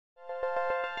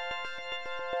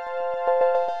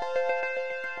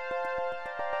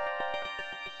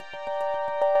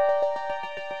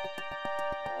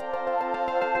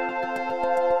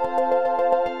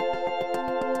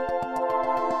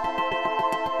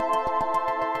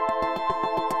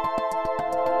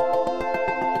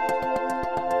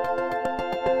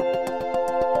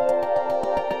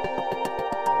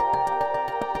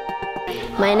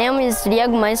My name is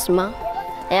Rwebishahi.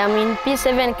 I am in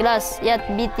P7 class here at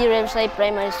BT Rwebishahi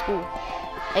Primary School.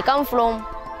 I come from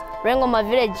Rwengoma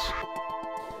village.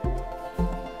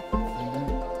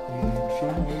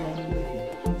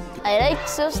 I like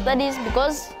self-studies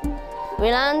because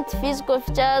we learned physical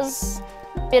features.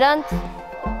 We learned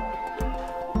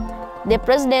the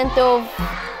president of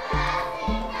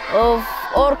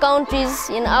all countries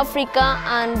in Africa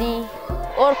and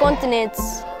all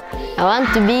continents. I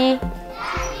want to be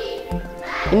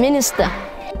a minister.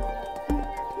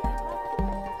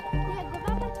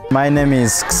 My name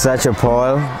is Sacha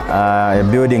Paul, a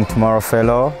Building Tomorrow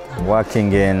Fellow,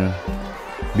 working in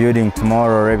Building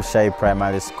Tomorrow Rwebishahi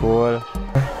Primary School.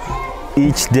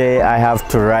 Each day I have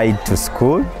to ride to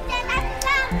school,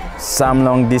 some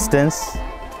long distance,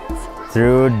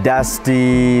 through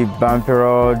dusty, bumpy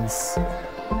roads.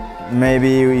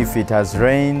 Maybe if it has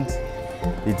rained,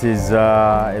 it is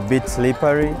a bit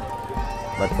slippery.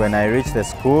 But when I reach the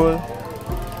school,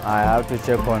 I have to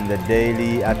check on the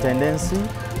daily attendance in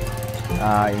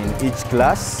each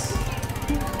class.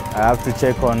 I have to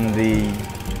check on the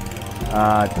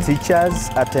teachers'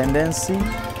 attendance.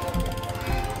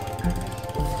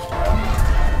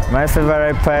 My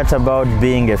favorite part about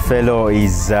being a fellow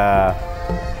is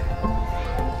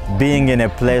being in a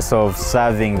place of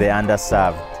serving the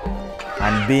underserved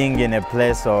and being in a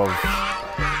place of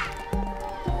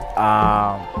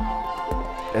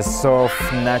a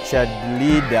soft-natured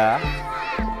leader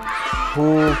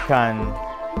who can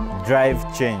drive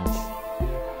change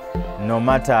no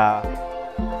matter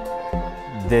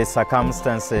the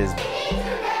circumstances.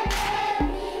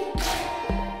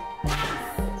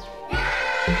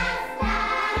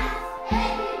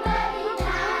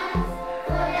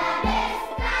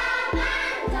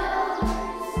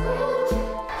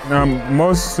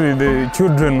 Mostly the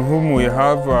children whom we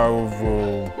have,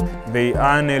 they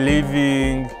earn a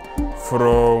living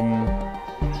from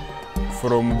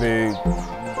the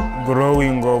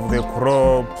growing of the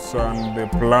crops and the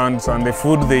plants and the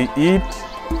food they eat,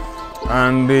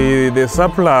 and the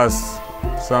surplus,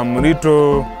 some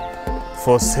little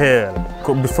for sale.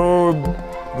 Before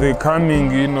the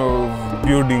coming in of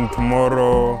Building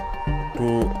Tomorrow,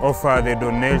 to offer the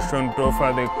donation, to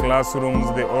offer the classrooms,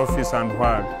 the office and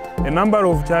what. A number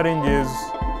of challenges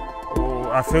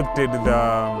affected the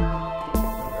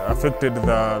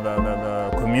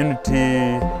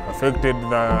community, affected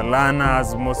the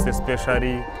learners most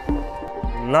especially.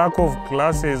 Lack of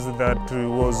classes that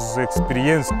was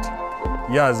experienced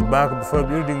years back before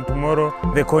Building Tomorrow,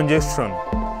 the congestion.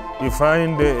 You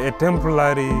find a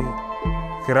temporary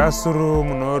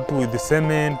classroom, not with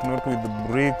cement, not with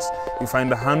bricks. You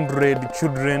find 100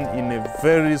 children in a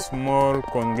very small,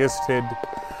 congested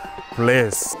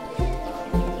place.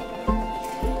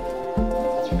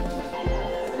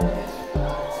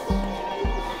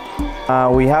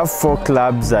 We have 4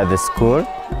 clubs at the school,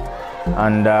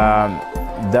 and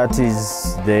that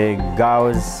is the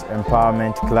Girls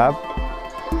Empowerment Club,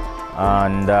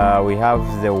 and we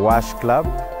have the WASH Club,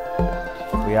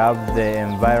 we have the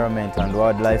Environment and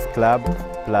Wildlife Club,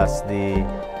 plus the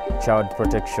Child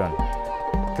Protection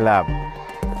Club.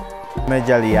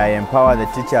 Majorly, I empower the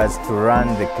teachers to run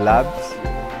the clubs.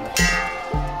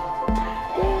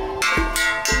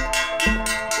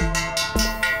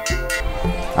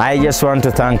 I just want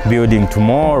to thank Building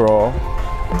Tomorrow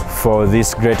for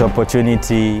this great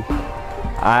opportunity.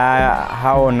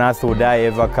 How on earth would I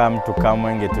ever come to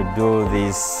Kamwenge to do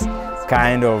this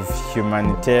kind of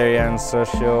humanitarian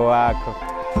social work?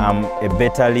 I'm a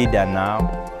better leader now.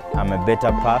 I'm a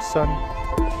better person.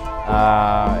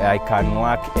 I can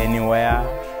work anywhere.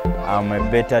 I'm a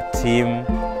better team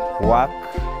work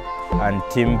and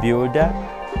team builder.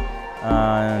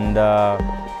 And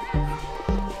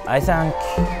I thank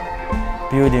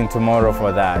Building Tomorrow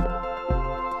for that.